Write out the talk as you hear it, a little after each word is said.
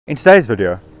In today's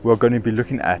video, we're going to be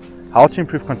looking at how to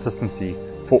improve consistency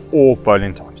for all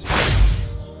bowling types.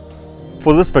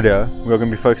 For this video, we're going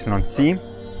to be focusing on seam,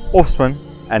 off spin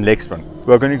and leg spin.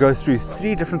 We're going to go through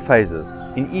 3 different phases.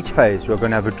 In each phase, we're going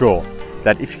to have a drill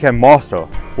that, if you can master,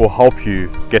 will help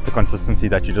you get the consistency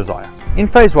that you desire. In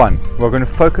phase 1, we're going to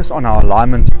focus on our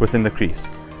alignment within the crease.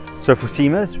 So for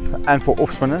seamers and for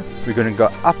off spinners, we're going to go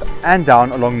up and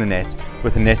down along the net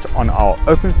with the net on our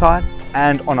open side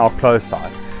and on our closed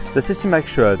side. This is to make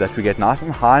sure that we get nice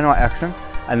and high in our action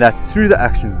and that through the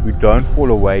action we don't fall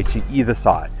away to either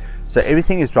side. So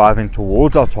everything is driving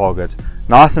towards our target,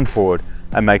 nice and forward,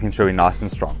 and making sure we're nice and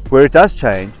strong. Where it does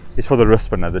change is for the wrist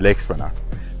spinner, the leg spinner,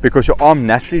 because your arm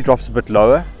naturally drops a bit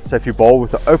lower. So if you bowl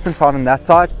with the open side on that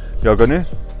side, you're going to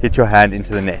hit your hand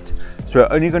into the net. So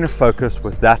we're only going to focus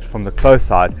with that from the close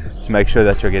side to make sure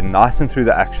that you're getting nice and through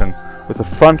the action with the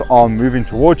front arm moving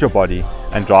towards your body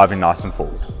and driving nice and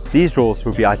forward. These rules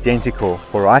will be identical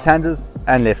for right-handers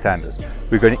and left-handers.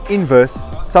 We're going to inverse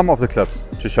some of the clips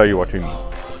to show you what we mean.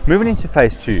 Moving into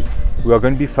phase 2, we are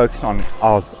going to be focused on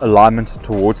our alignment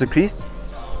towards the crease,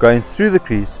 going through the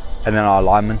crease, and then our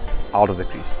alignment out of the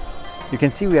crease. You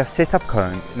can see we have set up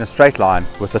cones in a straight line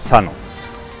with a tunnel.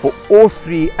 For all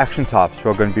 3 action types,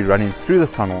 we're going to be running through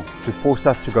this tunnel to force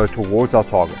us to go towards our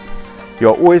target.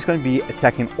 You're always going to be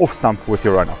attacking off stump with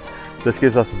your runner. This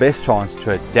gives us the best chance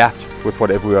to adapt with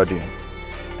whatever we are doing.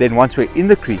 Then once we're in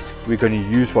the crease, we're going to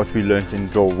use what we learned in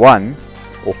drill 1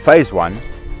 or phase 1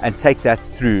 and take that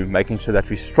through, making sure that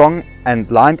we're strong and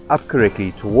lined up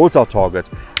correctly towards our target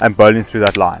and bowling through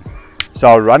that line. So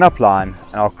our run-up line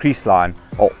and our crease line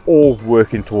are all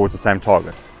working towards the same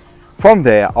target. From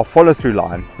there, our follow-through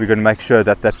line, we're going to make sure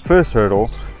that that first hurdle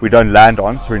we don't land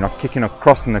on, so we're not kicking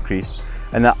across in the crease,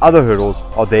 and the other hurdles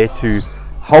are there to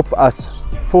help us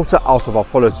filter out of our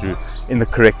follow-through in the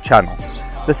correct channel.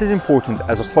 This is important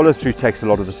as a follow-through takes a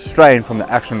lot of the strain from the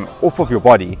action off of your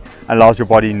body and allows your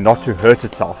body not to hurt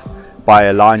itself by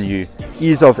allowing you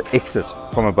ease of exit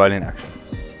from a bowling action.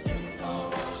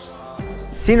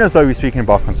 Seeing as though we're speaking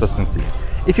about consistency,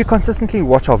 if you consistently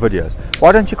watch our videos,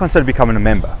 why don't you consider becoming a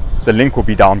member? The link will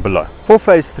be down below. For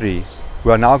phase 3,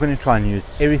 we are now going to try and use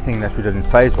everything that we did in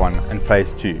phase 1 and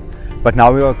phase 2. But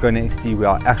now we are going to see where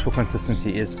our actual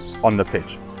consistency is on the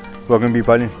pitch. We're going to be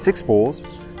bowling 6 balls.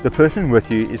 The person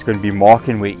with you is going to be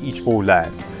marking where each ball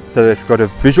lands, so that we've got a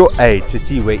visual aid to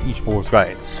see where each ball is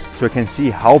going, so we can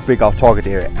see how big our target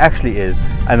area actually is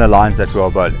and the lines that we are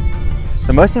bowling.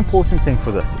 The most important thing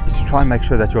for this is to try and make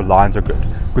sure that your lines are good,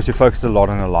 because you focus a lot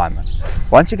on alignment.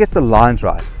 Once you get the lines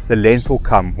right, the length will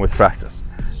come with practice.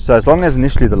 So as long as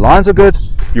initially the lines are good,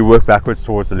 you work backwards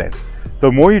towards the length.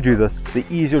 The more you do this, the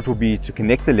easier it will be to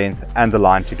connect the length and the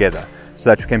line together so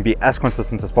that you can be as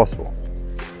consistent as possible.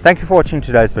 Thank you for watching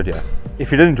today's video.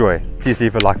 If you did enjoy, please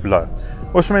leave a like below.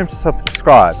 Also remember to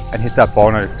subscribe and hit that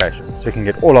bell notification so you can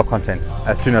get all our content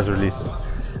as soon as it releases.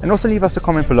 And also leave us a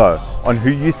comment below on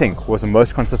who you think was the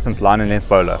most consistent line and length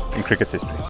bowler in cricket history.